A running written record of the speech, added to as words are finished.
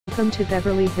Welcome to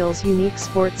Beverly Hills Unique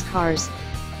Sports Cars.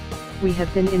 We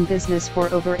have been in business for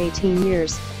over 18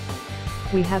 years.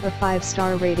 We have a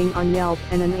 5-star rating on Yelp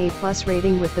and an A+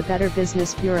 rating with the Better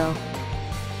Business Bureau.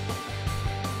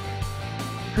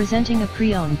 Presenting a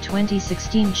pre-owned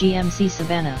 2016 GMC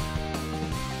Savana.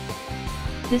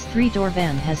 This 3-door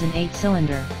van has an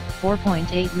 8-cylinder,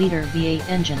 4.8-liter V8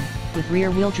 engine, with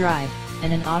rear-wheel drive,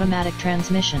 and an automatic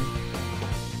transmission.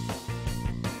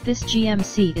 This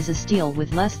GMC is a steal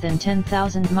with less than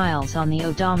 10,000 miles on the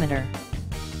odometer.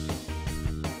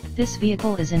 This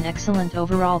vehicle is in excellent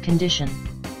overall condition.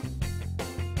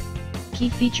 Key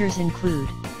features include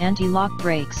anti-lock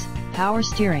brakes, power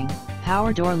steering,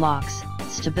 power door locks,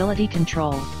 stability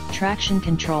control, traction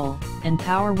control, and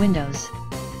power windows.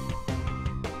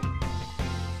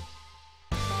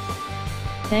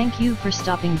 Thank you for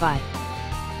stopping by.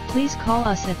 Please call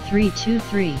us at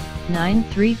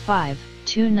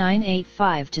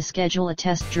 323-935-2985 to schedule a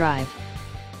test drive.